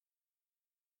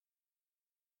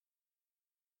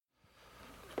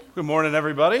Good morning,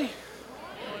 everybody.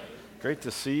 Great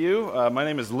to see you. My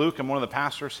name is Luke. I'm one of the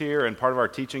pastors here and part of our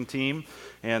teaching team.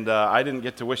 And I didn't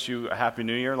get to wish you a Happy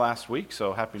New Year last week,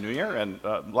 so Happy New Year. And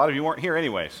a lot of you weren't here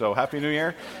anyway, so Happy New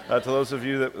Year to those of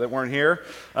you that weren't here.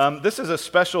 This is a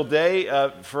special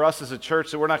day for us as a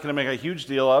church that we're not going to make a huge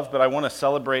deal of, but I want to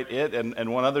celebrate it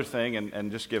and one other thing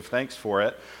and just give thanks for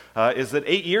it. Is that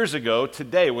 8 years ago,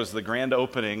 today was the grand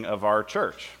opening of our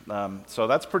church. So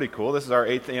that's pretty cool. This is our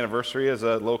 8th anniversary as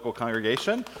a local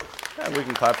congregation. And we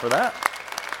can clap for that.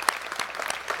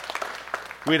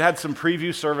 We'd had some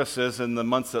preview services in the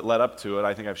months that led up to it.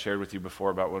 I think I've shared with you before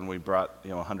about when we brought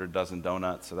 100 dozen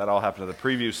donuts. So that all happened to the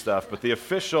preview stuff. But the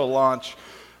official launch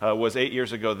was 8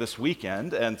 years ago this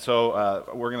weekend. And so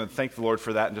we're going to thank the Lord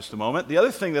for that in just a moment. The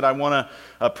other thing that I want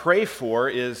to pray for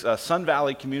is Sun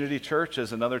Valley Community Church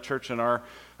is another church in our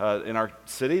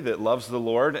city that loves the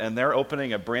Lord, and they're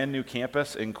opening a brand new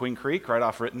campus in Queen Creek, right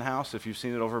off Rittenhouse, if you've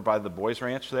seen it over by the Boys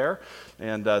Ranch there.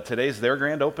 And today's their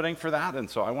grand opening for that, and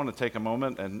so I want to take a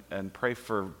moment and pray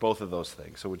for both of those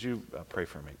things. So would you pray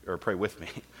for me, or pray with me,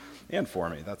 and for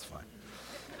me, that's fine.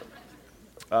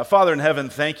 Father in heaven,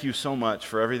 thank you so much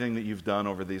for everything that you've done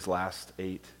over these last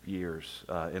 8 years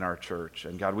in our church.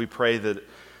 And God, we pray that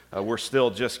we're still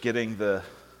just getting the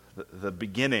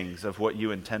beginnings of what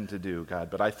you intend to do, God.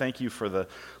 But I thank you for the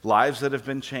lives that have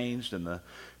been changed and the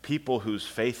people whose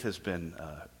faith has been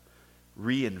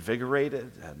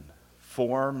reinvigorated and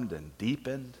formed and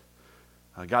deepened.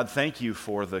 God, thank you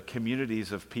for the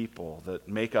communities of people that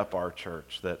make up our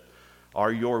church, that are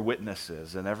your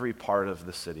witnesses in every part of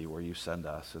the city where you send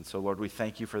us. And so, Lord, we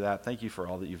thank you for that. Thank you for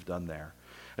all that you've done there.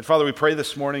 And Father, we pray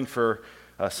this morning for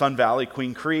Sun Valley,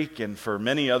 Queen Creek, and for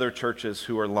many other churches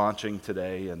who are launching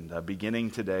today and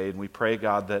beginning today. And we pray,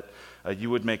 God, that you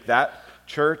would make that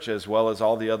church as well as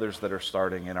all the others that are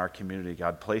starting in our community,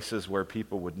 God, places where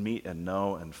people would meet and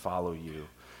know and follow you.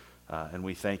 And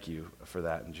we thank you for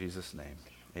that in Jesus' name.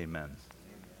 Amen.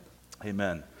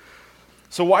 Amen.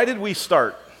 So why did we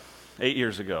start 8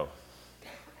 years ago?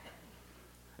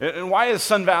 And why is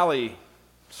Sun Valley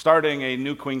starting a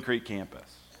new Queen Creek campus?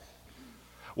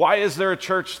 Why is there a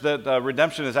church that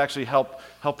Redemption is actually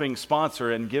helping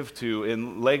sponsor and give to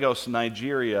in Lagos,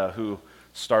 Nigeria, who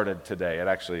started today? It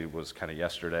actually was kind of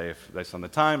yesterday, based on the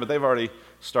time, but they've already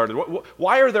started.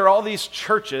 Why are there all these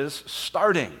churches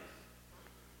starting?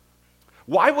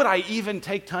 Why would I even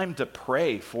take time to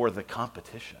pray for the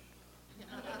competition?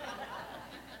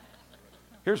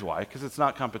 Here's why, because it's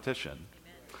not competition.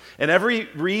 And every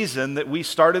reason that we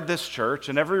started this church,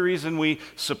 and every reason we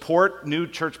support new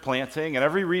church planting, and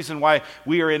every reason why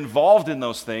we are involved in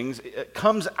those things, it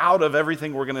comes out of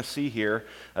everything we're going to see here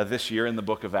this year in the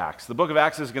book of Acts. The book of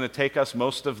Acts is going to take us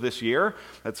most of this year.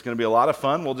 It's going to be a lot of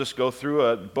fun. We'll just go through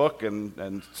a book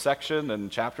and section and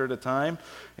chapter at a time,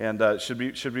 and it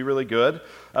should be really good.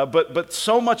 But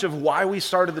so much of why we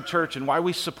started the church and why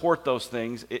we support those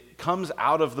things, it comes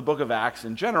out of the book of Acts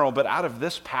in general, but out of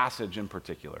this passage in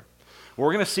particular. What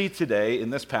we're going to see today in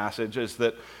this passage is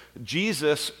that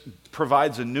Jesus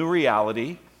provides a new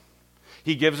reality,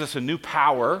 he gives us a new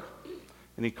power,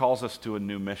 and he calls us to a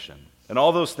new mission. And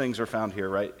all those things are found here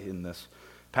right in this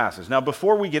passage. Now,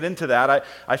 before we get into that,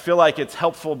 I feel like it's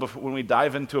helpful when we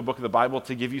dive into a book of the Bible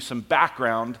to give you some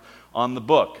background on the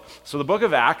book. So the book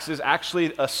of Acts is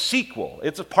actually a sequel.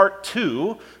 It's a part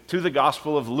 2 to the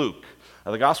Gospel of Luke.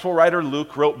 The gospel writer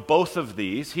Luke wrote both of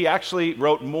these. He actually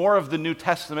wrote more of the New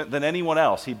Testament than anyone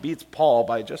else. He beats Paul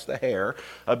by just a hair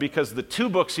because the 2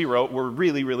 books he wrote were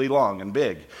really, really long and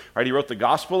big. Right? He wrote the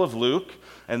Gospel of Luke,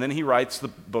 and then he writes the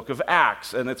book of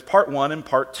Acts, and it's part 1 and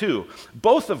part 2,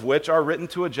 both of which are written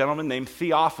to a gentleman named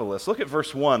Theophilus. Look at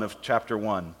verse 1 of chapter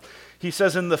 1. He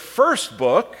says, "In the first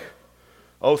book,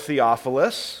 O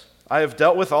Theophilus, I have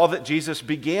dealt with all that Jesus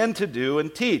began to do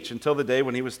and teach until the day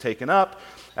when he was taken up,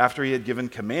 after he had given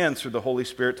commands through the Holy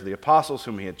Spirit to the apostles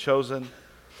whom he had chosen.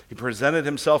 He presented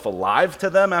himself alive to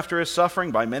them after his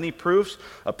suffering by many proofs,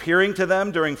 appearing to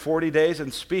them during 40 days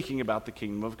and speaking about the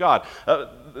kingdom of God."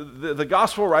 The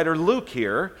gospel writer Luke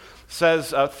here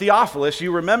says, Theophilus,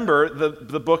 you remember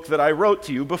the book that I wrote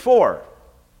to you before.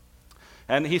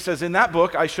 And he says, in that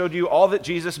book, I showed you all that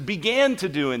Jesus began to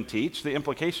do and teach. The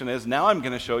implication is, now I'm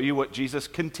going to show you what Jesus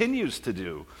continues to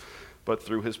do, but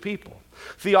through his people.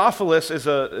 Theophilus is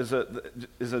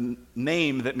a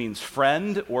name that means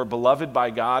friend or beloved by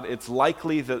God. It's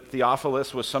likely that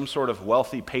Theophilus was some sort of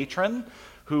wealthy patron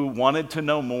who wanted to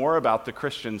know more about the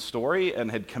Christian story and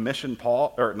had commissioned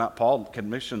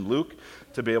commissioned Luke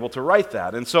to be able to write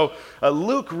that. And so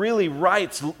Luke really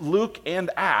writes Luke and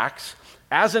Acts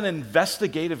as an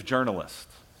investigative journalist.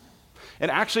 And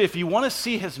actually, if you want to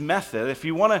see his method, if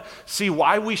you want to see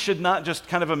why we should not just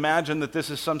kind of imagine that this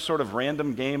is some sort of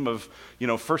random game of,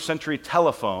 first century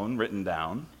telephone written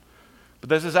down, but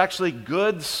this is actually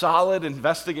good, solid,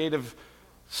 investigative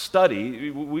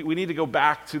study, we need to go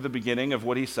back to the beginning of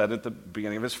what he said at the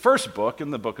beginning of his first book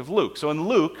in the book of Luke. So in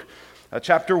Luke,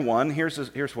 chapter 1,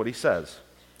 here's what he says.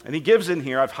 And he gives in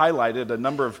here, I've highlighted a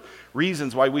number of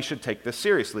reasons why we should take this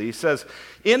seriously. He says,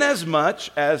 "Inasmuch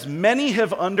as many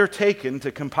have undertaken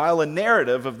to compile a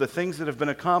narrative of the things that have been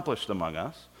accomplished among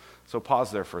us." So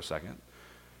pause there for a second.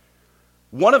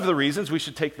 One of the reasons we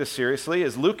should take this seriously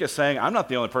is Luke is saying, I'm not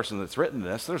the only person that's written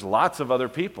this. There's lots of other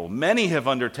people. Many have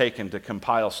undertaken to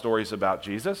compile stories about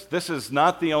Jesus. This is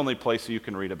not the only place you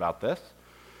can read about this.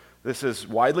 This is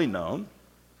widely known.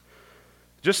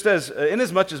 Just as,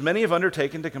 inasmuch as many have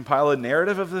undertaken to compile a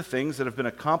narrative of the things that have been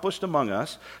accomplished among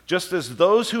us, just as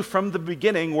those who from the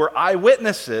beginning were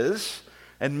eyewitnesses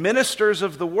and ministers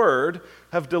of the word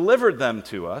have delivered them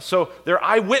to us. So they're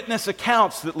eyewitness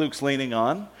accounts that Luke's leaning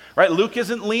on, right? Luke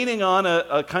isn't leaning on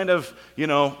a kind of,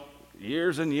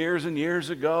 years and years and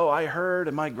years ago I heard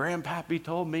and my grandpappy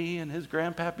told me and his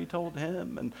grandpappy told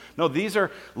him. And no,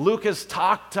 Luke has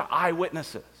talked to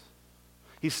eyewitnesses.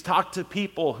 He's talked to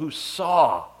people who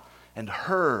saw and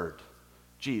heard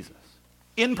Jesus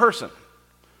in person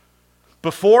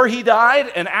before he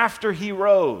died and after he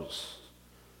rose.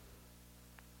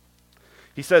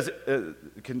 He says,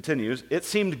 continues, "It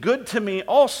seemed good to me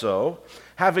also,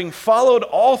 having followed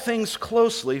all things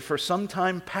closely for some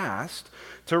time past,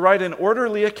 to write an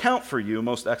orderly account for you,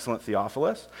 most excellent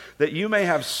Theophilus, that you may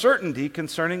have certainty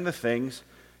concerning the things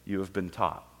you have been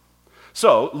taught."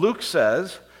 So Luke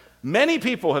says, many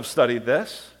people have studied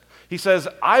this. He says,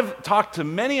 I've talked to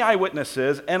many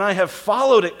eyewitnesses and I have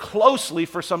followed it closely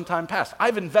for some time past.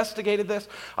 I've investigated this.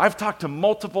 I've talked to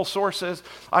multiple sources.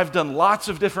 I've done lots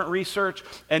of different research,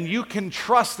 and you can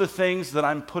trust the things that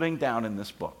I'm putting down in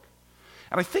this book.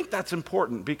 And I think that's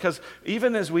important because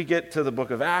even as we get to the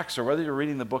book of Acts, or whether you're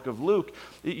reading the book of Luke,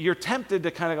 you're tempted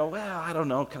to kind of go, well, I don't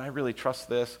know, can I really trust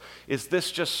this? Is this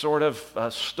just sort of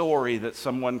a story that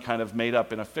someone kind of made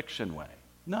up in a fiction way?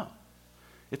 No.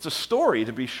 It's a story,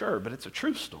 to be sure, but it's a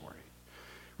true story,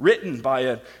 written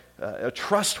by a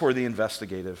trustworthy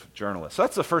investigative journalist. So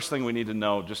that's the first thing we need to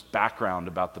know, just background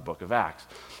about the book of Acts.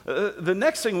 The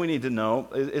next thing we need to know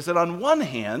is that on one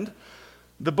hand,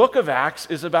 the book of Acts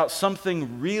is about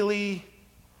something really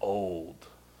old.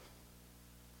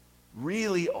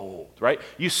 Really old, right?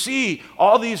 You see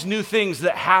all these new things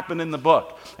that happen in the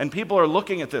book, and people are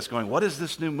looking at this going, what is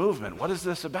this new movement? What is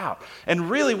this about? And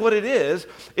really what it is,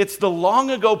 it's the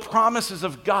long ago promises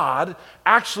of God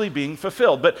actually being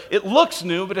fulfilled. But it looks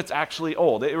new, but it's actually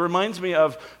old. It reminds me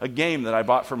of a game that I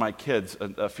bought for my kids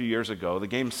a few years ago, the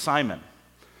game Simon.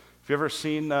 Have you ever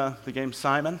seen the game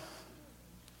Simon?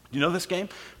 Do you know this game?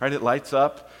 Right, it lights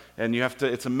up. And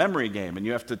it's a memory game, and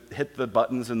you have to hit the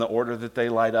buttons in the order that they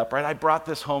light up, right? I brought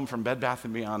this home from Bed Bath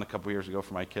 & Beyond a couple years ago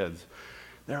for my kids.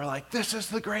 They were like, this is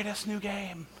the greatest new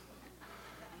game.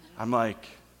 I'm like,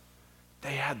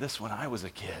 they had this when I was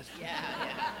a kid. Yeah.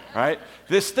 Right?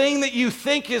 This thing that you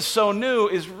think is so new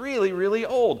is really, really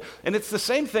old. And it's the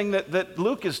same thing that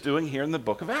Luke is doing here in the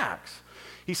book of Acts.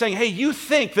 He's saying, hey, you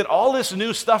think that all this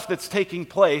new stuff that's taking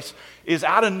place is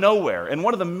out of nowhere. And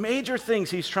one of the major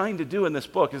things he's trying to do in this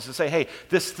book is to say, hey,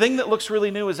 this thing that looks really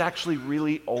new is actually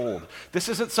really old. This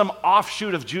isn't some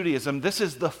offshoot of Judaism. This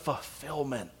is the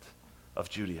fulfillment of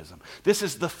Judaism. This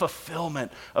is the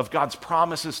fulfillment of God's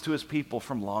promises to his people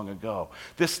from long ago.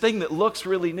 This thing that looks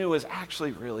really new is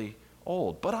actually really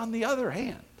old. But on the other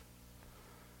hand,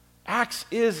 Acts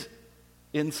is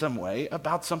in some way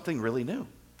about something really new.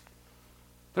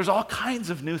 There's all kinds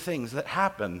of new things that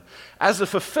happen as a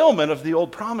fulfillment of the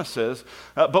old promises,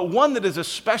 but one that is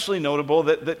especially notable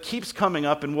that keeps coming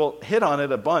up, and we'll hit on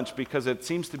it a bunch because it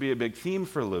seems to be a big theme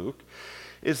for Luke,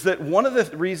 is that one of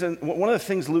the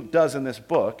things Luke does in this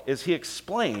book is he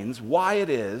explains why it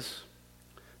is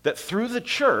that through the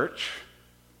church,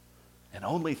 and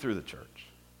only through the church,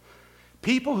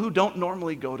 people who don't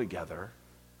normally go together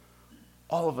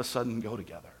all of a sudden go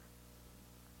together.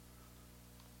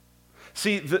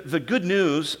 See, the good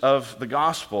news of the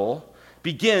gospel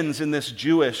begins in this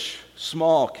Jewish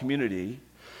small community,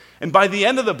 and by the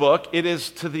end of the book, it is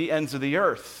to the ends of the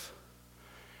earth.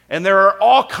 And there are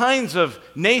all kinds of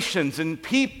nations and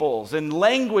peoples and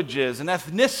languages and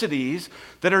ethnicities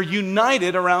that are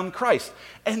united around Christ.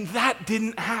 And that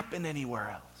didn't happen anywhere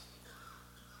else.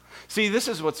 See, this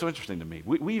is what's so interesting to me.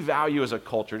 We value as a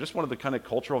culture, just one of the kind of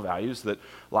cultural values that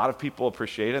a lot of people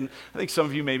appreciate, and I think some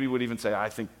of you maybe would even say, I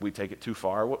think we take it too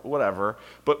far, whatever.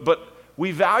 But We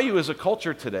value as a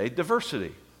culture today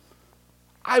diversity.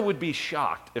 I would be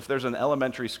shocked if there's an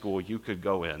elementary school you could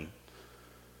go in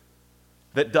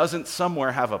that doesn't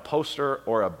somewhere have a poster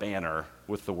or a banner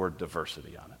with the word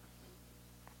diversity on it.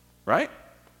 Right?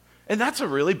 And that's a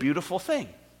really beautiful thing.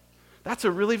 That's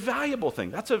a really valuable thing.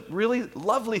 That's a really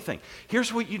lovely thing.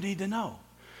 Here's what you need to know.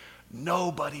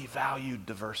 Nobody valued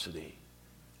diversity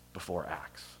before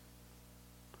Acts.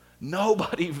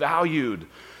 Nobody valued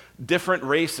different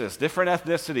races, different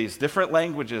ethnicities, different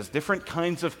languages, different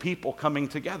kinds of people coming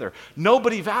together.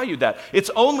 Nobody valued that. It's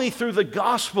only through the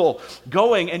gospel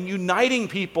going and uniting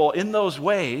people in those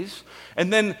ways,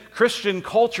 and then Christian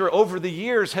culture over the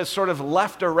years has sort of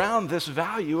left around this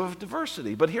value of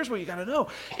diversity. But here's what you got to know.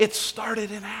 It started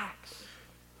in Acts.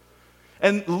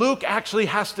 And Luke actually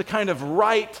has to kind of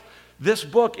write this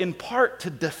book in part to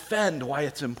defend why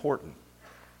it's important.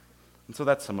 And so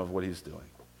that's some of what he's doing.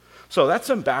 So that's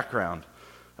some background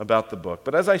about the book.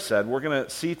 But as I said, we're going to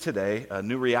see today a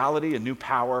new reality, a new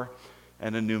power,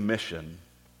 and a new mission.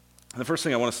 And the first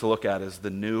thing I want us to look at is the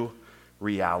new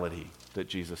reality that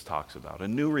Jesus talks about. A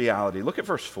new reality. Look at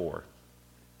verse 4.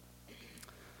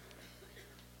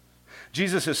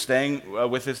 Jesus is staying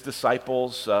with his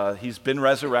disciples. He's been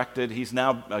resurrected. He's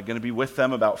now going to be with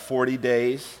them about 40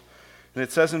 days. And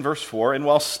it says in verse 4, "And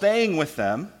while staying with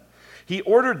them, he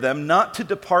ordered them not to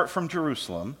depart from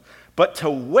Jerusalem, but to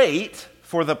wait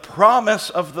for the promise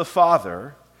of the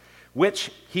Father,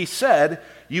 which he said,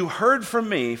 'You heard from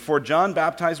me, for John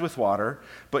baptized with water,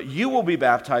 but you will be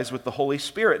baptized with the Holy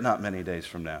Spirit not many days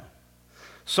from now.'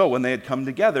 So when they had come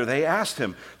together, they asked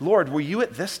him, 'Lord, will you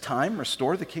at this time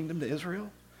restore the kingdom to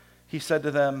Israel?' He said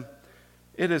to them,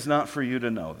 'It is not for you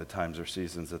to know the times or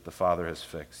seasons that the Father has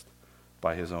fixed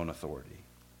by his own authority.'"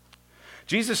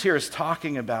 Jesus here is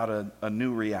talking about a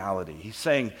new reality. He's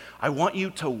saying, I want you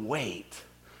to wait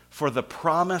for the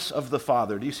promise of the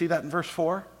Father. Do you see that in verse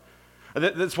 4?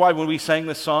 That's why when we sang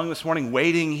this song this morning,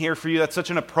 "Waiting Here for You," that's such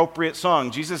an appropriate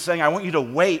song. Jesus is saying, I want you to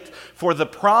wait for the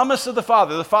promise of the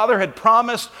Father. The Father had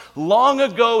promised long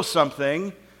ago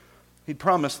something. He'd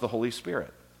promised the Holy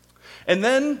Spirit. And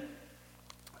then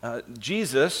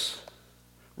Jesus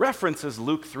references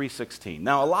Luke 3:16.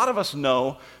 Now, a lot of us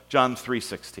know John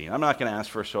 3:16. I'm not going to ask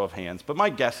for a show of hands, but my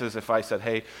guess is if I said,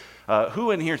 hey, who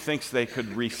in here thinks they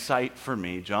could recite for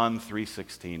me John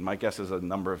 3:16? My guess is a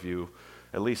number of you,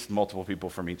 at least multiple people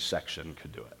from each section,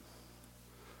 could do it.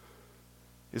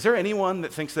 Is there anyone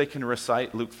that thinks they can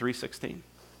recite Luke 3:16?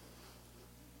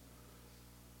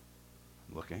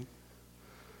 Looking.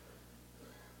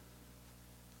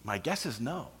 My guess is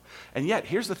no. And yet,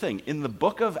 here's the thing. In the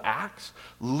book of Acts,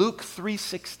 Luke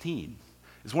 3:16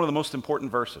 is one of the most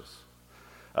important verses.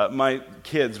 My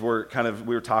kids we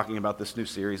were talking about this new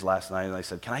series last night, and I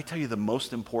said, can I tell you the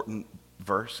most important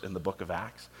verse in the book of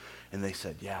Acts? And they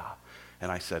said, yeah.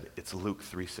 And I said, it's Luke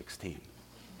 3:16.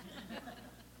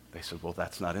 They said, well,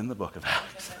 that's not in the book of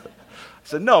Acts. I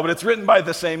said, no, but it's written by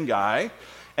the same guy.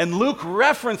 And Luke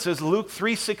references Luke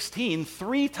 3:16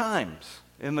 3 times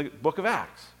in the book of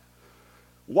Acts.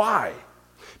 Why?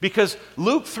 Because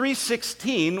Luke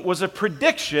 3:16 was a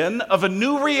prediction of a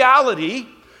new reality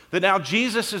that now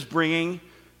Jesus is bringing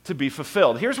to be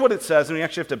fulfilled. Here's what it says, and we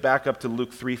actually have to back up to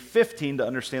Luke 3:15 to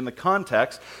understand the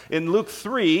context. In Luke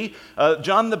 3,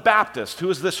 John the Baptist, who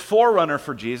is this forerunner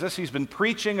for Jesus, he's been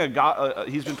preaching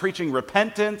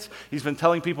repentance. He's been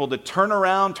telling people to turn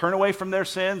around, turn away from their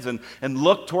sins, and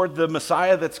look toward the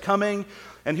Messiah that's coming.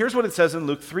 And here's what it says in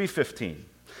Luke 3:15.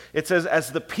 It says,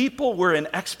 as the people were in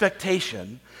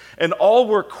expectation, and all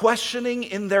were questioning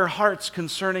in their hearts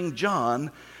concerning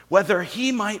John, whether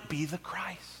he might be the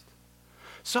Christ.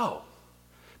 So,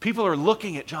 people are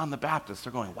looking at John the Baptist.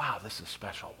 They're going, wow, this is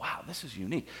special. Wow, this is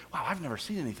unique. Wow, I've never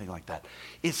seen anything like that.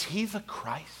 Is he the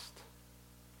Christ?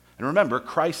 And remember,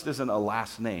 Christ isn't a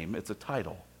last name, it's a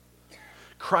title.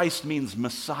 Christ means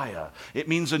Messiah. It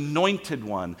means anointed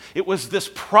one. It was this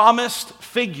promised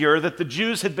figure that the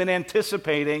Jews had been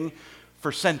anticipating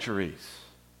for centuries.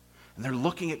 And they're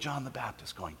looking at John the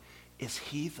Baptist going, is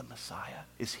he the Messiah?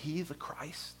 Is he the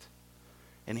Christ?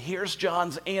 And here's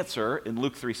John's answer in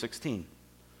Luke 3:16.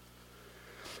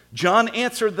 John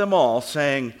answered them all,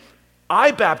 saying,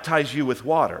 I baptize you with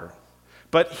water,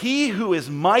 but he who is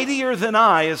mightier than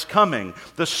I is coming,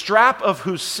 the strap of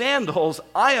whose sandals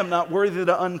I am not worthy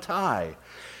to untie.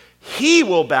 He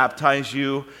will baptize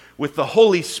you with the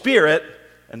Holy Spirit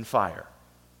and fire.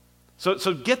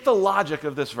 So get the logic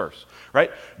of this verse,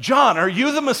 right? John, are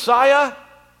you the Messiah?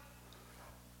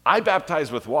 I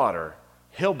baptize with water.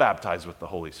 He'll baptize with the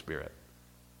Holy Spirit.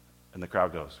 And the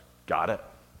crowd goes, got it.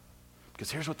 Because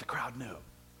here's what the crowd knew.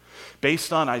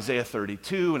 based on Isaiah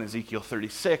 32 and Ezekiel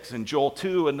 36 and Joel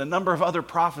 2 and a number of other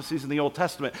prophecies in the Old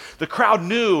Testament, the crowd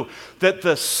knew that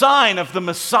the sign of the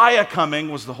Messiah coming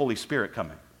was the Holy Spirit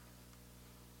coming.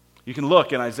 You can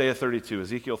look in Isaiah 32,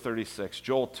 Ezekiel 36,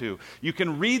 Joel 2. You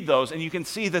can read those and you can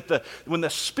see that when the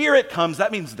Spirit comes,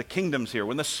 that means the kingdom's here.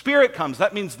 When the Spirit comes,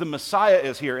 that means the Messiah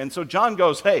is here. And so John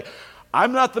goes, hey,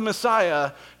 I'm not the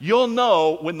Messiah. You'll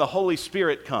know when the Holy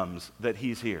Spirit comes that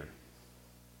he's here.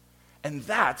 And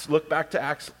look back to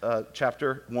Acts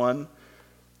chapter 1,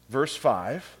 verse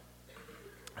 5.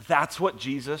 That's what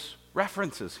Jesus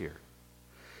references here.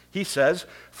 He says,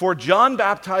 for John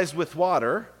baptized with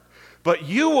water, but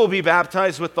you will be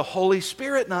baptized with the Holy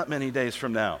Spirit not many days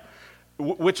from now.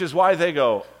 Which is why they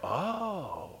go,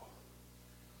 oh.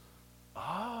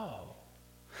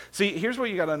 See, here's what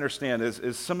you got to understand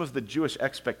is some of the Jewish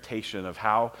expectation of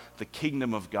how the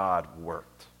kingdom of God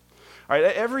worked. All right,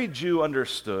 every Jew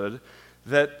understood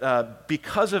that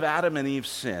because of Adam and Eve's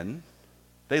sin,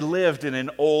 they lived in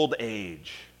an old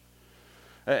age.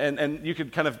 And you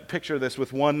could kind of picture this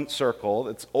with one circle.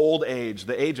 It's old age,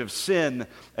 the age of sin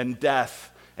and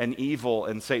death and evil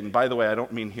and Satan. By the way, I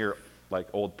don't mean here like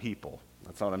old people.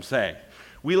 That's not what I'm saying.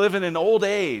 We live in an old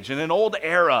age, in an old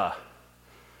era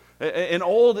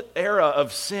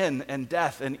of sin and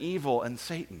death and evil and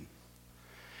Satan.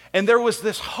 And there was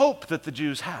this hope that the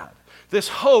Jews had, this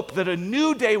hope that a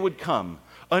new day would come,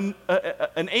 an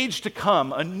age to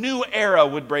come, a new era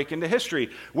would break into history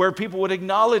where people would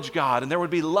acknowledge God and there would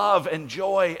be love and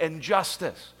joy and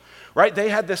justice, right? They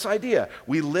had this idea.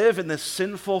 We live in this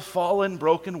sinful, fallen,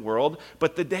 broken world,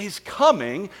 but the day's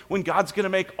coming when God's going to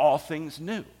make all things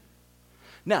new.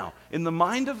 Now, in the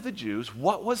mind of the Jews,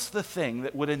 what was the thing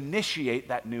that would initiate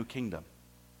that new kingdom?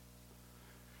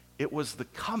 It was the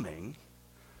coming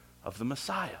of the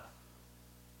Messiah.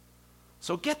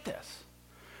 So get this.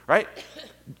 Right?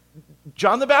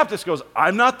 John the Baptist goes,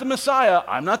 I'm not the Messiah.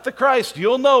 I'm not the Christ.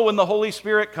 You'll know when the Holy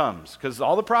Spirit comes. Because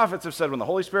all the prophets have said when the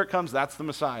Holy Spirit comes, that's the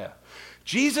Messiah.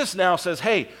 Jesus now says,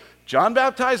 hey, John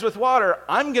baptized with water.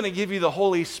 I'm going to give you the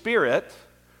Holy Spirit,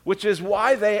 which is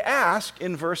why they ask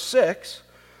in verse 6.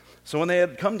 So when they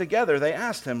had come together, they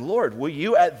asked him, Lord, will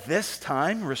you at this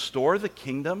time restore the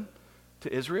kingdom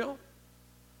to Israel?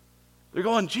 They're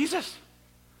going, Jesus,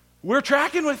 we're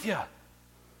tracking with you.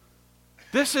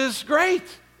 This is great.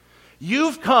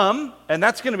 You've come, and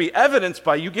that's going to be evidenced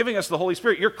by you giving us the Holy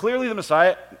Spirit. You're clearly the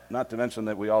Messiah, not to mention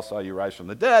that we all saw you rise from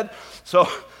the dead. So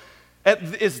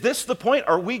is this the point?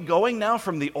 Are we going now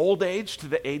from the old age to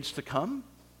the age to come?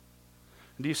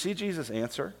 Do you see Jesus'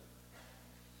 answer?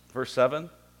 Verse 7.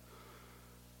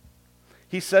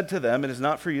 He said to them, it is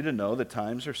not for you to know the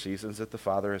times or seasons that the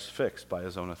Father has fixed by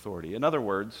his own authority. In other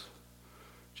words,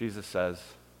 Jesus says,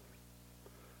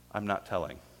 I'm not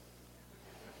telling.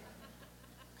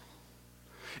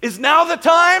 Is now the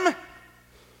time?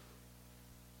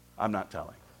 I'm not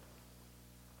telling.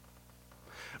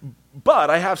 But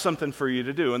I have something for you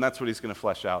to do, and that's what he's going to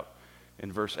flesh out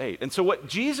in verse 8. And so what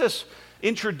Jesus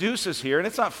introduces here, and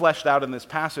it's not fleshed out in this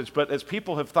passage, but as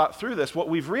people have thought through this, what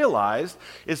we've realized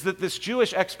is that this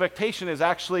Jewish expectation has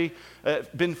actually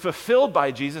been fulfilled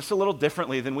by Jesus a little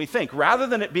differently than we think. Rather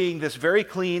than it being this very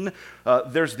clean,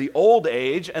 there's the old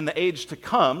age and the age to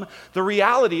come, the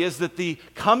reality is that the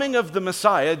coming of the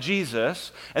Messiah,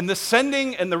 Jesus, and the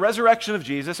sending and the resurrection of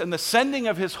Jesus and the sending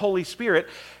of his Holy Spirit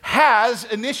has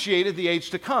initiated the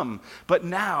age to come. But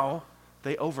now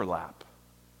they overlap.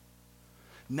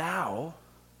 Now,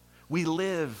 we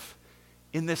live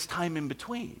in this time in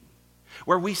between,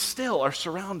 where we still are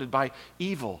surrounded by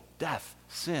evil, death,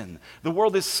 sin. The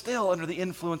world is still under the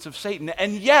influence of Satan.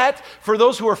 And yet, for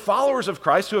those who are followers of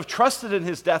Christ, who have trusted in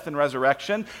his death and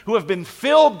resurrection, who have been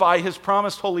filled by his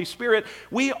promised Holy Spirit,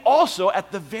 we also,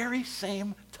 at the very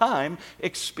same time,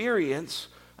 experience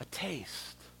a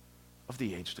taste of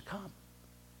the age to come.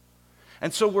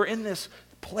 And so we're in this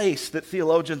place that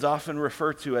theologians often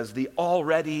refer to as the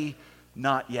already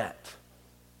not yet.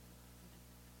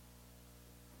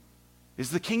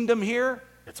 Is the kingdom here?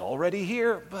 It's already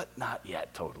here, but not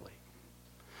yet totally.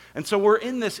 And so we're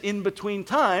in this in-between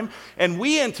time, and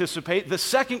we anticipate the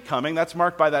second coming, that's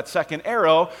marked by that second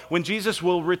arrow, when Jesus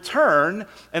will return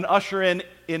and usher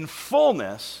in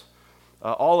fullness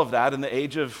all of that, and the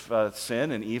age of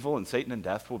sin and evil and Satan and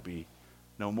death will be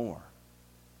no more.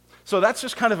 So that's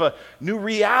just kind of a new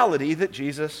reality that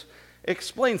Jesus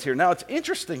explains here. Now, it's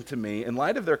interesting to me in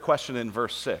light of their question in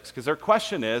verse 6, because their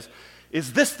question is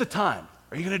this the time?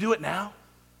 Are you going to do it now?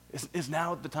 Is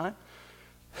now the time?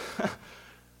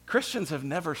 Christians have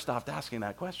never stopped asking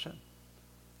that question.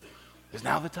 Is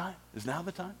now the time? Is now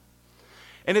the time?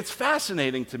 And it's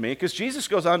fascinating to me because Jesus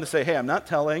goes on to say, hey, I'm not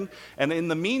telling, and in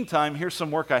the meantime, here's some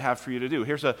work I have for you to do.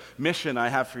 Here's a mission I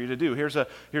have for you to do. Here's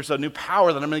a new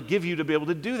power that I'm going to give you to be able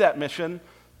to do that mission.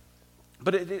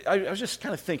 But I was just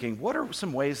kind of thinking, what are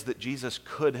some ways that Jesus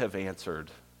could have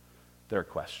answered their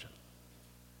question?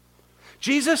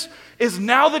 Jesus, is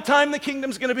now the time the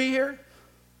kingdom's going to be here?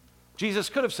 Jesus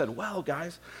could have said, well,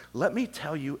 guys, let me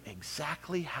tell you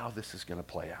exactly how this is going to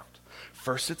play out.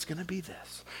 First, it's going to be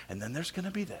this, and then there's going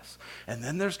to be this, and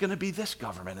then there's going to be this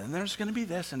government, and there's going to be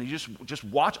this, and you just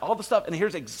watch all the stuff, and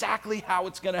here's exactly how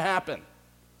it's going to happen.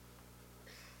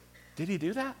 Did he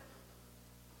do that?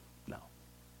 No.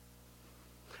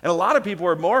 And a lot of people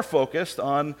are more focused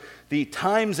on the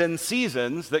times and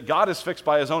seasons that God has fixed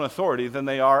by his own authority than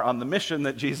they are on the mission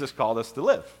that Jesus called us to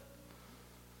live.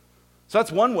 So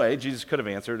that's one way Jesus could have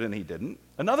answered, and he didn't.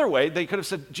 Another way, they could have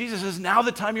said, Jesus, is now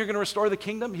the time you're going to restore the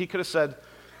kingdom? He could have said,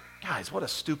 guys, what a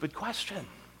stupid question.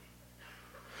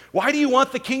 Why do you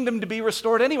want the kingdom to be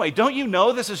restored anyway? Don't you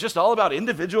know this is just all about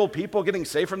individual people getting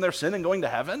saved from their sin and going to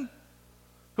heaven?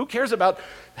 Who cares about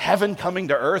heaven coming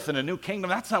to earth and a new kingdom?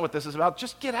 That's not what this is about.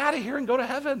 Just get out of here and go to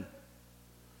heaven.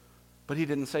 But he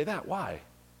didn't say that. Why?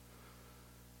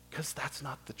 Because that's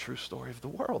not the true story of the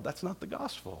world. That's not the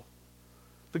gospel.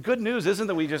 The good news isn't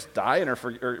that we just die and are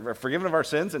forgiven of our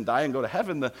sins and die and go to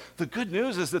heaven. The good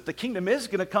news is that the kingdom is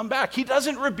going to come back. He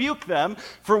doesn't rebuke them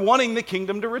for wanting the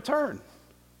kingdom to return.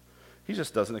 He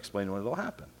just doesn't explain when it'll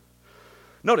happen.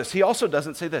 Notice, he also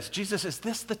doesn't say this. Jesus, is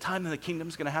this the time that the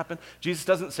kingdom's going to happen? Jesus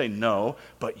doesn't say no,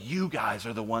 but you guys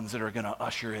are the ones that are going to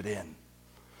usher it in.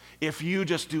 If you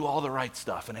just do all the right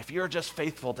stuff, and if you're just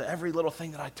faithful to every little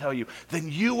thing that I tell you, then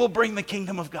you will bring the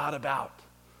kingdom of God about.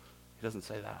 He doesn't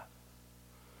say that.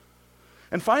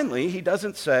 And finally, he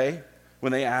doesn't say,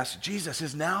 when they ask, Jesus,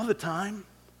 is now the time?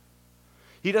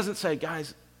 He doesn't say,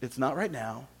 guys, it's not right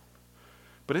now,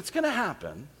 but it's going to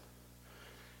happen.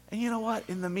 And you know what?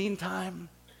 In the meantime,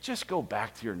 just go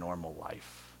back to your normal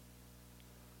life.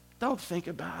 Don't think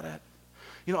about it.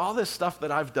 You know, all this stuff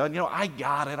that I've done, I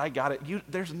got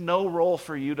it. There's no role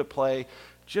for you to play.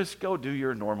 Just go do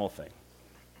your normal thing.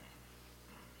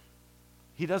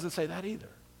 He doesn't say that either.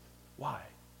 Why?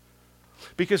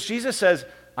 Because Jesus says,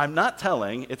 I'm not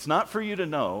telling, it's not for you to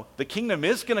know, the kingdom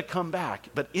is going to come back,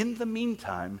 but in the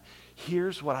meantime,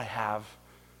 here's what I have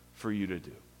for you to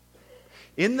do.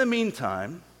 In the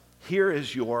meantime, here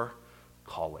is your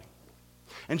calling.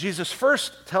 And Jesus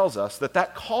first tells us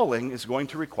that calling is going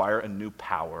to require a new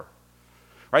power.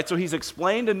 Right? So he's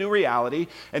explained a new reality,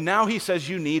 and now he says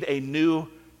you need a new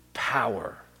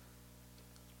power.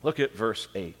 Look at verse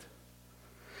 8.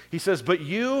 He says, but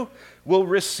you will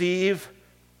receive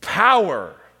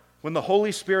power when the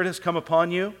Holy Spirit has come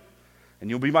upon you, and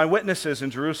you'll be my witnesses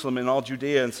in Jerusalem and all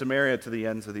Judea and Samaria to the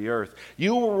ends of the earth.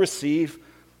 You will receive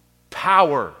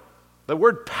power. The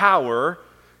word power,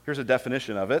 here's a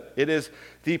definition of it. It is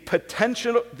the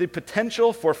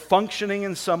potential for functioning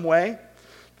in some way,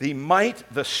 the might,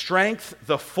 the strength,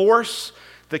 the force,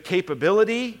 the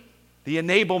capability, the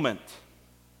enablement.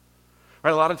 Right,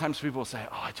 a lot of times people will say,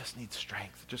 I just need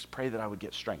strength. Just pray that I would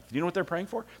get strength. Do you know what they're praying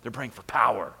for? They're praying for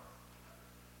power.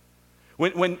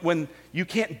 When you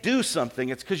can't do something,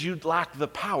 it's because you lack the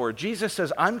power. Jesus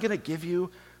says, I'm going to give you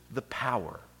the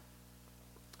power.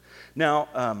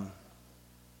 Now,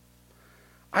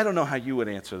 I don't know how you would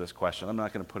answer this question. I'm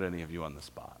not going to put any of you on the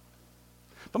spot.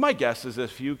 But my guess is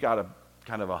if you got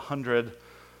kind of 100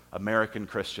 American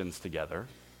Christians together,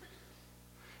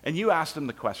 and you asked them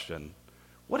the question,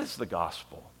 what is the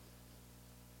gospel?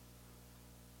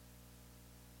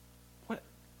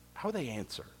 How would they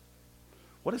answer?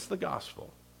 What is the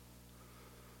gospel?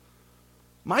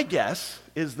 My guess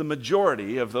is the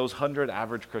majority of those 100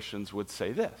 average Christians would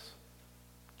say this: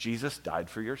 Jesus died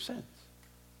for your sins.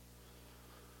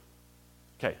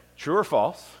 Okay, true or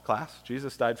false, class?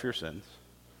 Jesus died for your sins.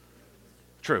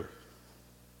 True.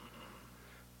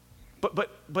 But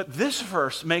this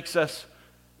verse makes us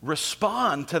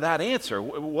respond to that answer.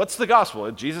 What's the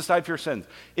gospel? Jesus died for your sins.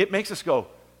 It makes us go,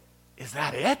 is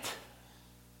that it?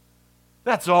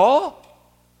 That's all?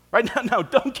 Right now,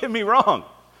 don't get me wrong.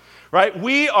 Right?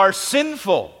 We are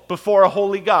sinful before a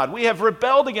holy God. We have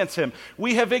rebelled against him.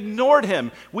 We have ignored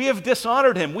him. We have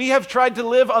dishonored him. We have tried to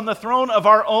live on the throne of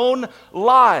our own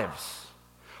lives.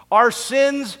 Our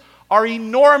sins are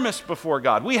enormous before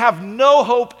God. We have no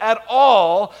hope at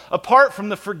all apart from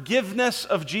the forgiveness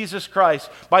of Jesus Christ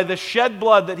by the shed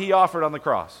blood that he offered on the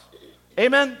cross.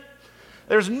 Amen?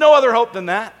 There's no other hope than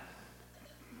that.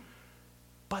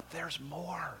 But there's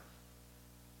more.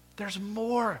 There's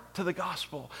more to the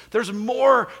gospel. There's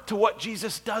more to what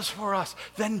Jesus does for us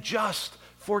than just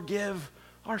forgive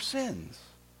our sins.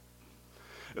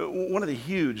 One of the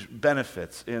huge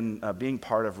benefits in being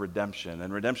part of Redemption,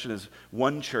 and Redemption is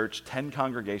one church, 10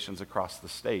 congregations across the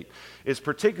state, is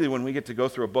particularly when we get to go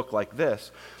through a book like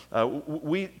this,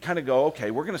 we kind of go,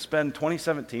 okay, we're going to spend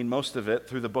 2017, most of it,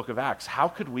 through the book of Acts. How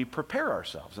could we prepare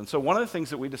ourselves? And so one of the things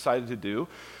that we decided to do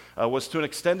was to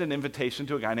extend an invitation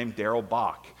to a guy named Darrell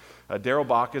Bock. Darrell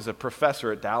Bock is a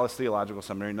professor at Dallas Theological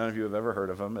Seminary. None of you have ever heard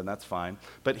of him, and that's fine.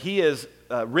 But he has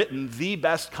written the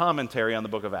best commentary on the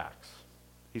book of Acts.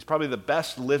 He's probably the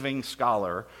best living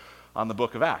scholar on the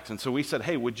book of Acts. And so we said,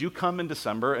 hey, would you come in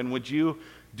December and would you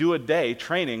do a day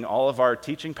training all of our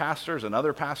teaching pastors and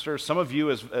other pastors? Some of you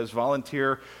as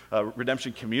volunteer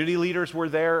Redemption community leaders were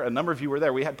there. A number of you were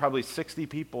there. We had probably 60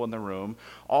 people in the room,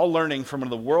 all learning from one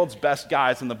of the world's best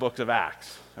guys in the book of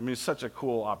Acts. I mean, it's such a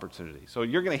cool opportunity. So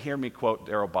you're going to hear me quote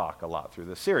Darrell Bock a lot through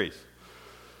this series.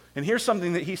 And here's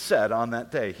something that he said on that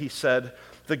day. He said,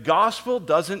 the gospel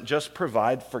doesn't just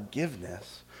provide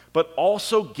forgiveness, but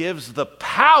also gives the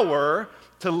power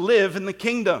to live in the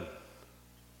kingdom.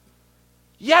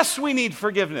 Yes, we need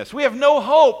forgiveness. We have no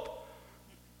hope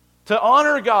to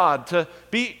honor God, to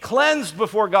be cleansed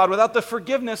before God without the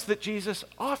forgiveness that Jesus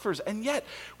offers. And yet,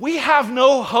 we have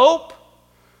no hope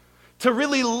to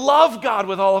really love God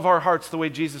with all of our hearts the way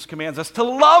Jesus commands us, to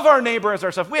love our neighbor as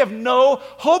ourselves. We have no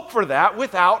hope for that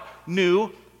without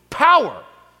new power.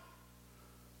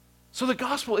 So the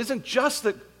gospel isn't just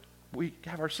that we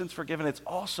have our sins forgiven, it's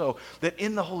also that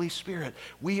in the Holy Spirit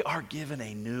we are given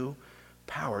a new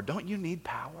power. Don't you need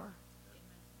power?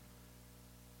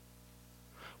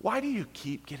 Why do you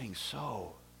keep getting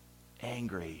so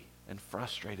angry and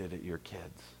frustrated at your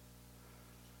kids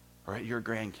or at your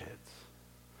grandkids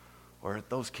or at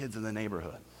those kids in the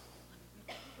neighborhood?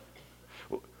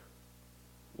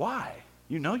 Why?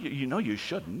 You know you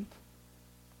shouldn't.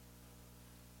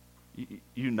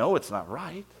 You know it's not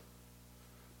right,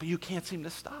 but you can't seem to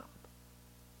stop.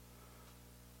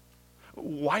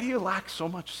 Why do you lack so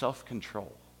much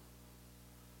self-control?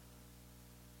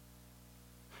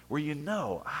 Where you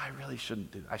know, I really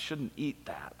shouldn't do that. I shouldn't eat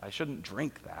that. I shouldn't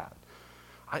drink that.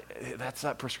 That's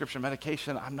that prescription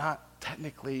medication. I'm not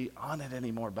technically on it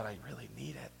anymore, but I really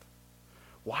need it.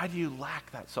 Why do you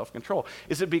lack that self-control?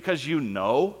 Is it because you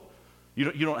know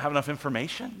you don't have enough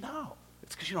information? No,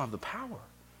 it's because you don't have the power.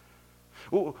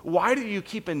 Why do you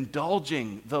keep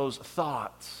indulging those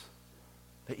thoughts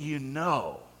that you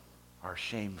know are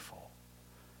shameful?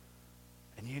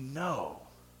 And you know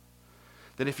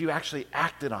that if you actually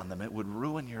acted on them, it would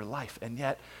ruin your life. And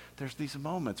yet, there's these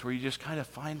moments where you just kind of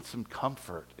find some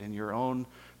comfort in your own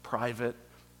private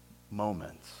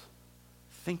moments,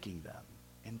 thinking them,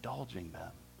 indulging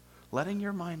them, letting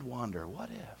your mind wander. What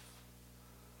if?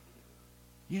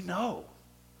 You know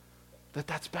that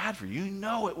that's bad for you. You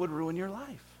know it would ruin your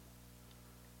life.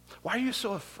 Why are you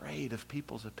so afraid of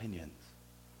people's opinions?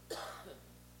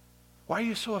 Why are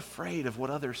you so afraid of what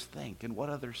others think and what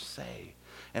others say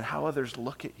and how others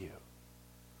look at you?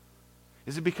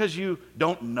 Is it because you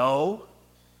don't know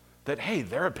that, hey,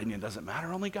 their opinion doesn't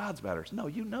matter, only God's matters? No,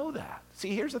 you know that.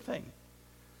 See, here's the thing.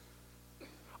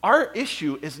 Our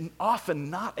issue is often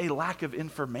not a lack of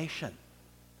information.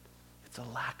 It's a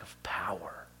lack of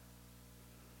power.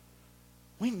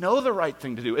 We know the right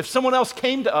thing to do. If someone else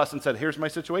came to us and said, here's my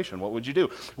situation, what would you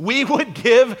do? We would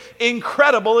give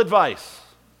incredible advice.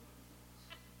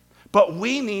 But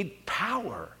we need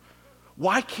power.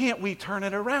 Why can't we turn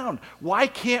it around? Why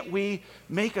can't we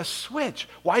make a switch?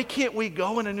 Why can't we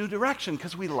go in a new direction?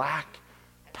 Because we lack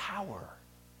power.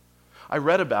 I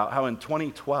read about how in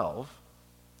 2012,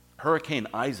 Hurricane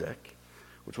Isaac,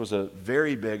 which was a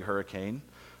very big hurricane,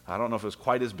 I don't know if it was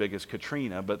quite as big as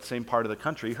Katrina, but same part of the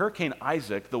country. Hurricane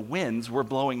Isaac, the winds were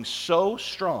blowing so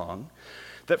strong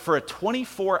that for a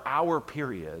 24-hour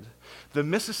period, the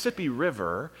Mississippi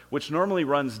River, which normally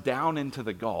runs down into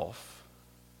the Gulf,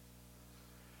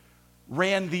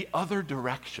 ran the other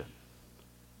direction,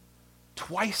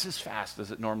 twice as fast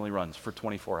as it normally runs for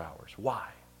 24 hours. Why?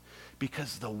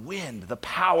 Because the wind, the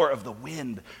power of the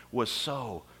wind was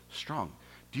so strong.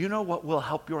 Do you know what will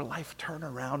help your life turn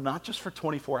around, not just for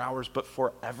 24 hours, but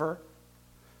forever?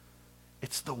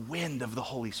 It's the wind of the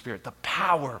Holy Spirit, the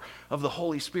power of the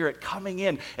Holy Spirit coming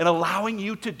in and allowing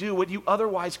you to do what you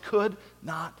otherwise could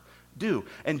not do.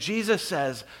 And Jesus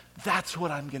says, that's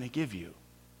what I'm going to give you.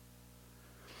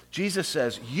 Jesus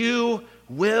says, you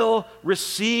will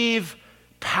receive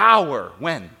power.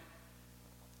 When?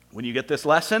 When you get this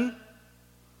lesson?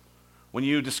 When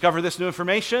you discover this new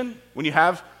information? When you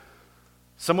have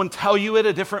someone tell you it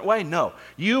a different way? No.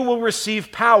 You will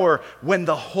receive power when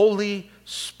the Holy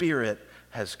Spirit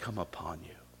has come upon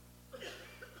you.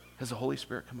 Has the Holy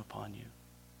Spirit come upon you?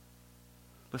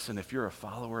 Listen, if you're a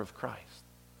follower of Christ,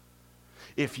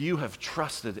 if you have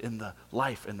trusted in the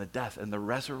life and the death and the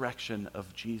resurrection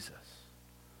of Jesus,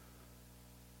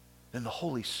 then the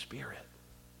Holy Spirit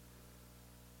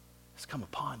has come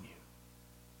upon you.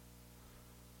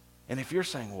 And if you're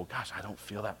saying, well, gosh, I don't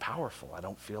feel that powerful. I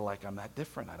don't feel like I'm that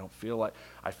different. I feel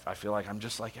like I'm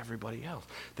just like everybody else.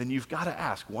 Then you've got to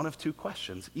ask one of two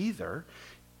questions. Either,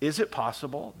 is it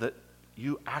possible that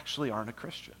you actually aren't a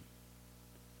Christian?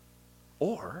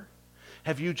 Or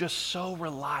have you just so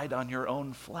relied on your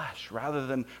own flesh rather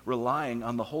than relying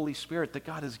on the Holy Spirit that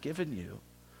God has given you,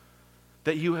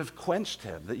 that you have quenched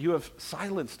him, that you have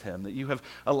silenced him, that you have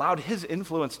allowed his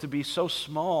influence to be so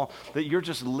small that you're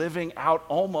just living out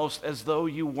almost as though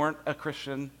you weren't a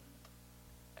Christian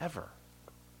ever?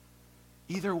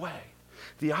 Either way,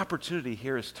 the opportunity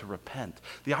here is to repent.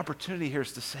 The opportunity here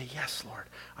is to say, yes, Lord,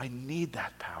 I need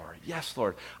that power. Yes,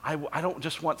 Lord, I don't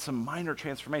just want some minor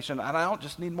transformation, and I don't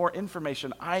just need more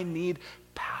information. I need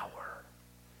power.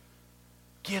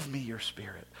 Give me your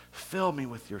Spirit. Fill me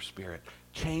with your Spirit.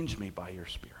 Change me by your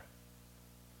Spirit.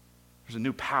 There's a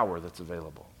new power that's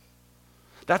available.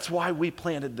 That's why we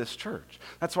planted this church.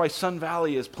 That's why Sun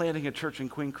Valley is planting a church in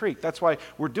Queen Creek. That's why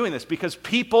we're doing this, because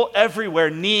people everywhere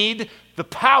need the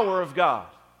power of God.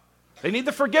 They need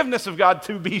the forgiveness of God,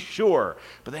 to be sure,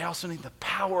 but they also need the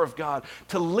power of God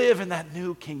to live in that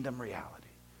new kingdom reality.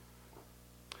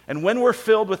 And when we're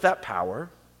filled with that power,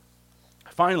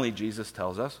 finally, Jesus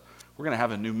tells us, we're going to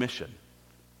have a new mission.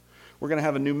 We're going to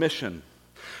have a new mission.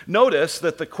 Notice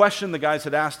that the question the guys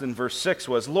had asked in verse 6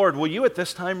 was, Lord, will you at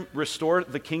this time restore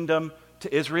the kingdom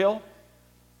to Israel?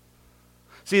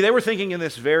 See, they were thinking in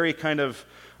this very kind of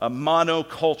a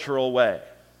monocultural way.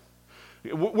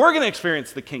 We're going to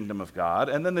experience the kingdom of God,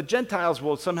 and then the Gentiles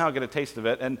will somehow get a taste of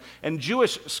it. And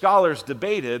Jewish scholars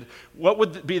debated what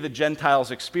would be the Gentiles'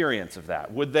 experience of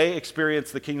that. Would they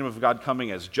experience the kingdom of God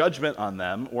coming as judgment on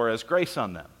them or as grace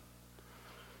on them?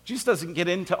 Jesus doesn't get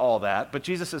into all that, but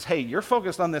Jesus says, hey, you're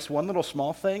focused on this one little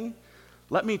small thing.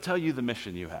 Let me tell you the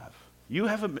mission you have. You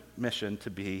have a mission to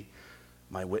be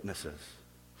my witnesses.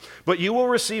 But you will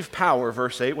receive power,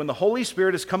 verse 8, when the Holy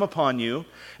Spirit has come upon you,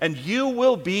 and you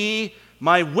will be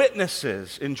my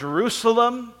witnesses in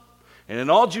Jerusalem and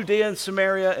in all Judea and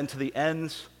Samaria and to the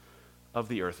ends of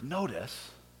the earth.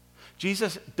 Notice,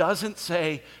 Jesus doesn't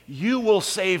say, you will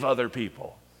save other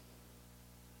people.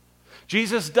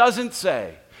 Jesus doesn't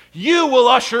say, you will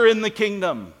usher in the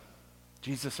kingdom.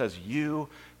 Jesus says, you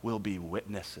will be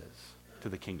witnesses to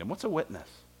the kingdom. What's a witness?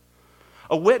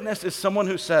 A witness is someone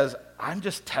who says, I'm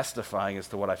just testifying as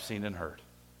to what I've seen and heard.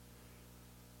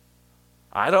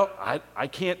 I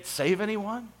can't save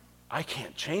anyone. I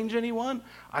can't change anyone.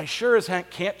 I sure as heck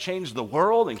can't change the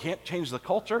world and can't change the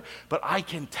culture, but I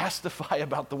can testify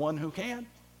about the one who can.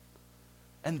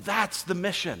 And that's the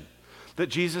mission that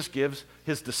Jesus gives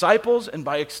his disciples, and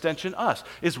by extension us,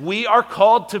 is we are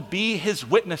called to be his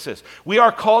witnesses. We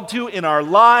are called to, in our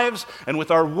lives and with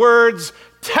our words,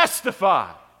 testify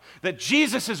that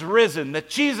Jesus is risen, that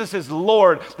Jesus is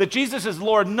Lord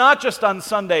not just on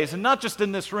Sundays and not just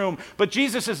in this room, but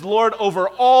Jesus is Lord over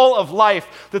all of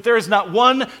life, that there is not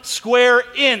one square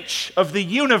inch of the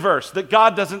universe that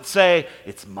God doesn't say,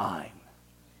 it's mine.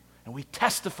 And we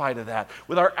testify to that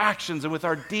with our actions and with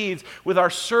our deeds, with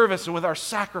our service and with our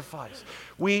sacrifice.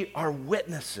 We are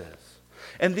witnesses.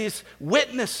 And this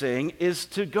witnessing is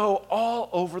to go all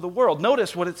over the world.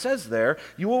 Notice what it says there.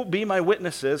 You will be my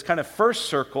witnesses, kind of first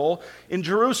circle, in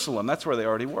Jerusalem. That's where they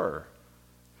already were.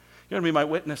 You're going to be my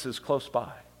witnesses close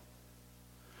by.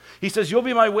 He says, you'll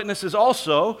be my witnesses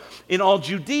also in all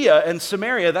Judea and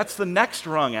Samaria. That's the next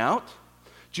rung out.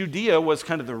 Judea was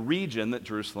kind of the region that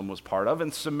Jerusalem was part of,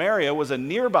 and Samaria was a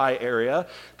nearby area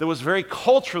that was very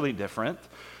culturally different,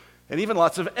 and even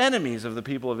lots of enemies of the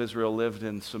people of Israel lived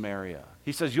in Samaria.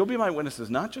 He says, you'll be my witnesses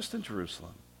not just in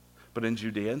Jerusalem, but in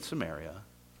Judea and Samaria.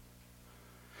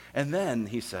 And then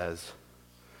he says,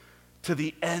 to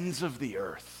the ends of the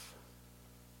earth.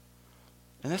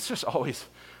 And that's just always,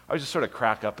 I just sort of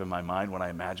crack up in my mind when I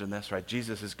imagine this, right?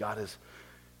 Jesus has got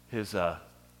his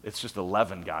it's just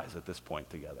 11 guys at this point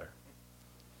together.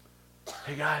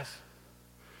 Hey guys,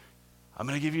 I'm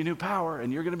going to give you new power,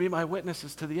 and you're going to be my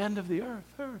witnesses to the end of the earth.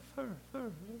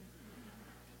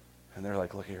 And they're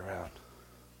like looking around.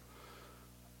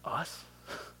 Us?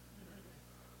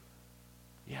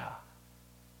 Yeah.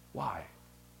 Why?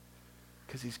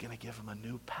 Because he's going to give them a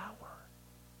new power.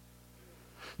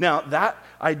 Now, that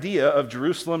idea of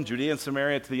Jerusalem, Judea, and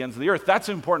Samaria to the ends of the earth, that's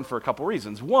important for a couple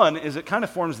reasons. One is it kind of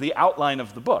forms the outline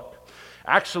of the book.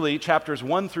 Actually, chapters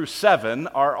 1 through 7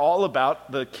 are all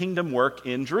about the kingdom work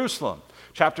in Jerusalem.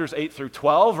 Chapters 8 through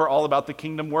 12 are all about the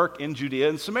kingdom work in Judea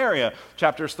and Samaria.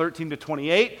 Chapters 13 to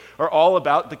 28 are all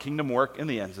about the kingdom work in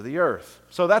the ends of the earth.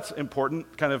 So that's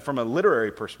important kind of from a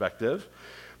literary perspective.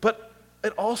 But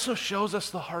it also shows us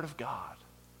the heart of God.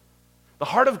 The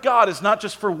heart of God is not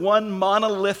just for one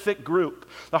monolithic group.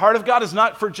 The heart of God is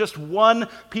not for just one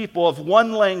people of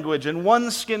one language and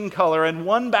one skin color and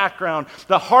one background.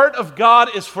 The heart of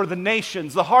God is for the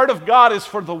nations. The heart of God is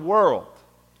for the world.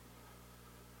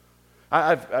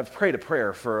 I've prayed a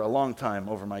prayer for a long time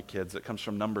over my kids. It comes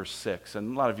from Numbers 6,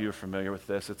 and a lot of you are familiar with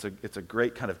this. It's a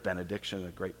great kind of benediction, a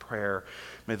great prayer.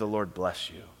 May the Lord bless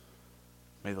you.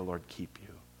 May the Lord keep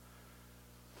you.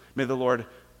 May the Lord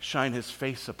shine his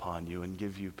face upon you and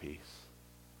give you peace.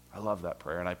 I love that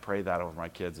prayer, and I pray that over my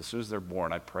kids. As soon as they're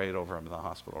born, I pray it over them in the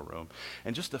hospital room.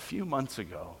 And just a few months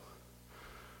ago,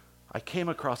 I came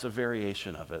across a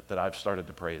variation of it that I've started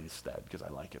to pray instead because I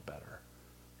like it better.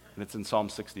 And it's in Psalm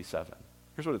 67.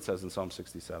 Here's what it says in Psalm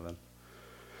 67.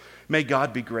 May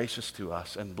God be gracious to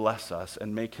us and bless us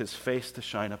and make his face to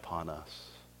shine upon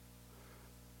us,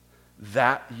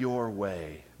 that your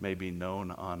way may be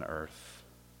known on earth,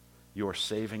 your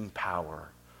saving power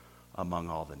among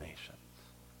all the nations.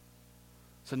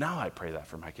 So now I pray that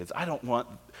for my kids. I don't want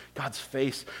God's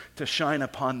face to shine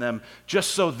upon them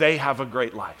just so they have a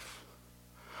great life.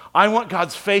 I want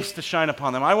God's face to shine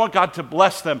upon them. I want God to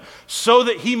bless them so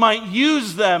that he might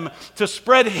use them to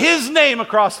spread his name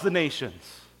across the nations,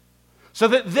 so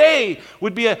that they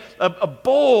would be a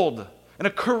bold and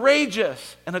a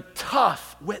courageous and a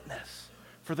tough witness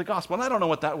for the gospel. And I don't know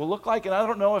what that will look like, and I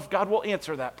don't know if God will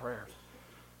answer that prayer.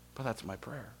 But that's my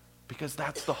prayer, because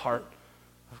that's the heart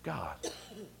of God.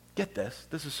 Get this.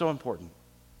 This is so important.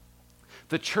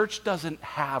 The church doesn't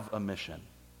have a mission.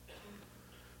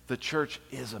 The church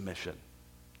is a mission.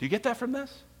 Do you get that from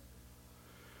this?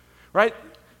 Right?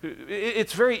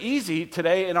 It's very easy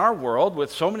today in our world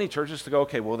with so many churches to go,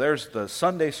 okay, well, there's the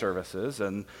Sunday services,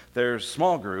 and there's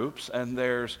small groups, and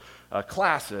there's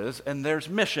classes, and there's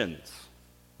missions.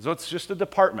 So it's just a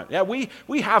department. Yeah,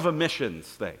 we have a missions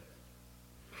thing.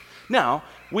 Now,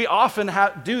 we often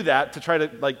do that to try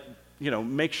to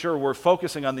make sure we're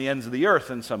focusing on the ends of the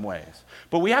earth in some ways.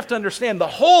 But we have to understand the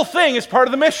whole thing is part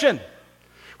of the mission.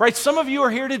 Right? Some of you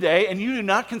are here today and you do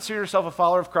not consider yourself a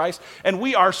follower of Christ, and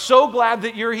we are so glad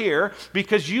that you're here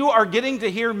because you are getting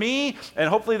to hear me and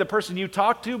hopefully the person you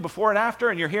talk to before and after,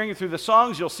 and you're hearing it through the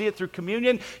songs, you'll see it through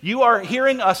communion. You are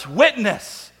hearing us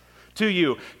witness to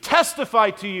you, testify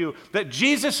to you that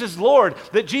Jesus is Lord,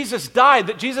 that Jesus died,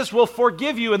 that Jesus will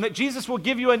forgive you, and that Jesus will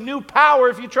give you a new power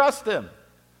if you trust him.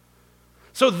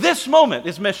 So this moment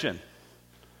is mission.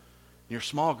 Your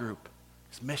small group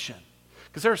is mission.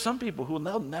 Because there are some people who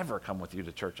they'll never come with you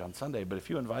to church on Sunday, but if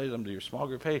you invited them to your small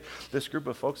group, hey, this group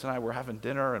of folks and I, we're having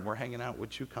dinner and we're hanging out,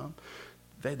 would you come?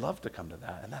 They'd love to come to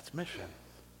that, and that's mission.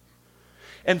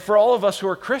 And for all of us who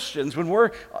are Christians, when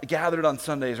we're gathered on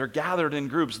Sundays or gathered in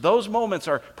groups, those moments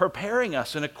are preparing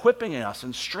us and equipping us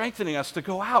and strengthening us to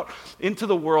go out into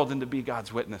the world and to be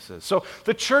God's witnesses. So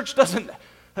the church doesn't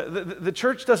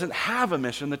have a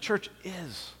mission. The church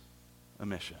is a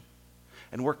mission.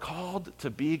 And we're called to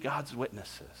be God's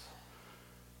witnesses,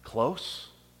 close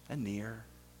and near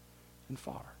and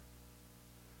far.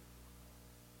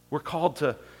 We're called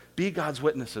to be God's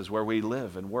witnesses where we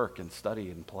live and work and study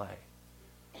and play.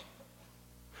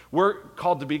 We're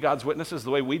called to be God's witnesses.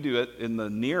 The way we do it in the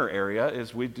near area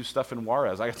is we do stuff in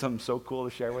Juarez. I got something so cool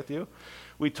to share with you.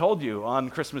 We told you on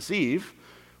Christmas Eve,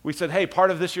 we said, hey,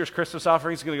 part of this year's Christmas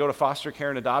offering is going to go to foster care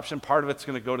and adoption. Part of it's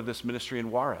going to go to this ministry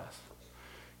in Juarez.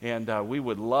 And we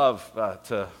would love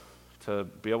to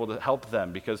be able to help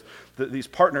them because these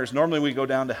partners, normally we go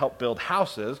down to help build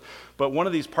houses, but one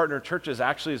of these partner churches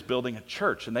actually is building a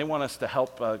church, and they want us to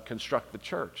help construct the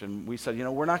church. And we said,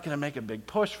 we're not going to make a big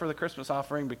push for the Christmas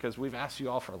offering because we've asked you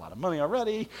all for a lot of money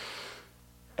already.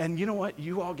 And you know what?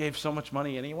 You all gave so much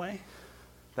money anyway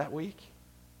that week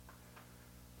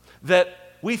that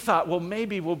we thought, well,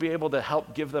 maybe we'll be able to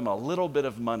help give them a little bit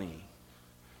of money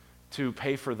to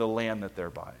pay for the land that they're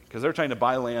buying, because they're trying to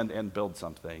buy land and build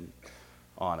something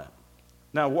on it.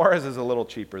 Now, Juarez is a little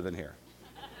cheaper than here,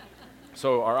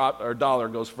 so our dollar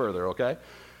goes further, okay?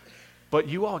 But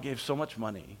you all gave so much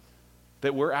money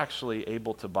that we're actually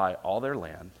able to buy all their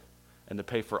land and to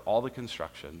pay for all the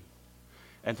construction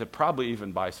and to probably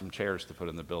even buy some chairs to put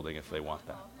in the building if they want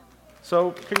that.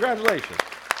 So, congratulations.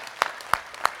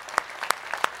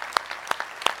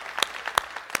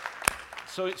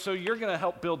 So you're going to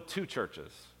help build 2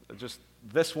 churches. Just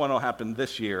this one will happen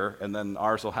this year, and then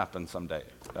ours will happen someday,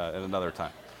 at another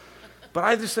time. But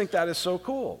I just think that is so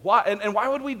cool. Why? And why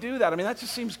would we do that? I mean, that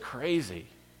just seems crazy.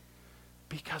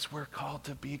 Because we're called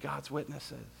to be God's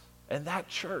witnesses. And that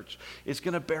church is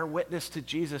going to bear witness to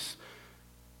Jesus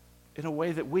in a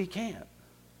way that we can't.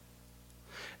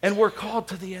 And we're called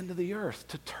to the end of the earth,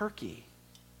 to Turkey,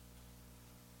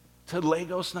 to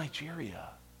Lagos, Nigeria.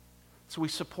 So we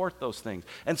support those things.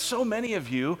 And so many of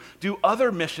you do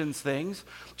other missions things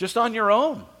just on your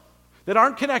own that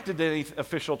aren't connected to any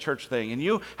official church thing. And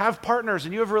you have partners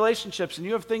and you have relationships and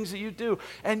you have things that you do.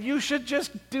 And you should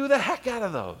just do the heck out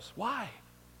of those. Why?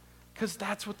 Because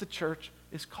that's what the church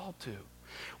is called to.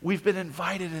 We've been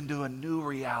invited into a new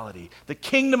reality. The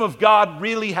kingdom of God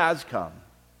really has come.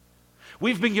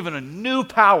 We've been given a new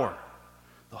power,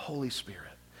 the Holy Spirit,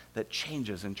 that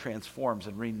changes and transforms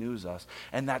and renews us,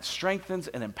 and that strengthens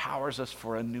and empowers us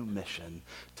for a new mission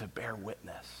to bear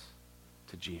witness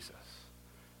to Jesus.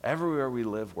 Everywhere we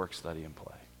live, work, study, and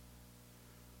play.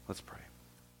 Let's pray.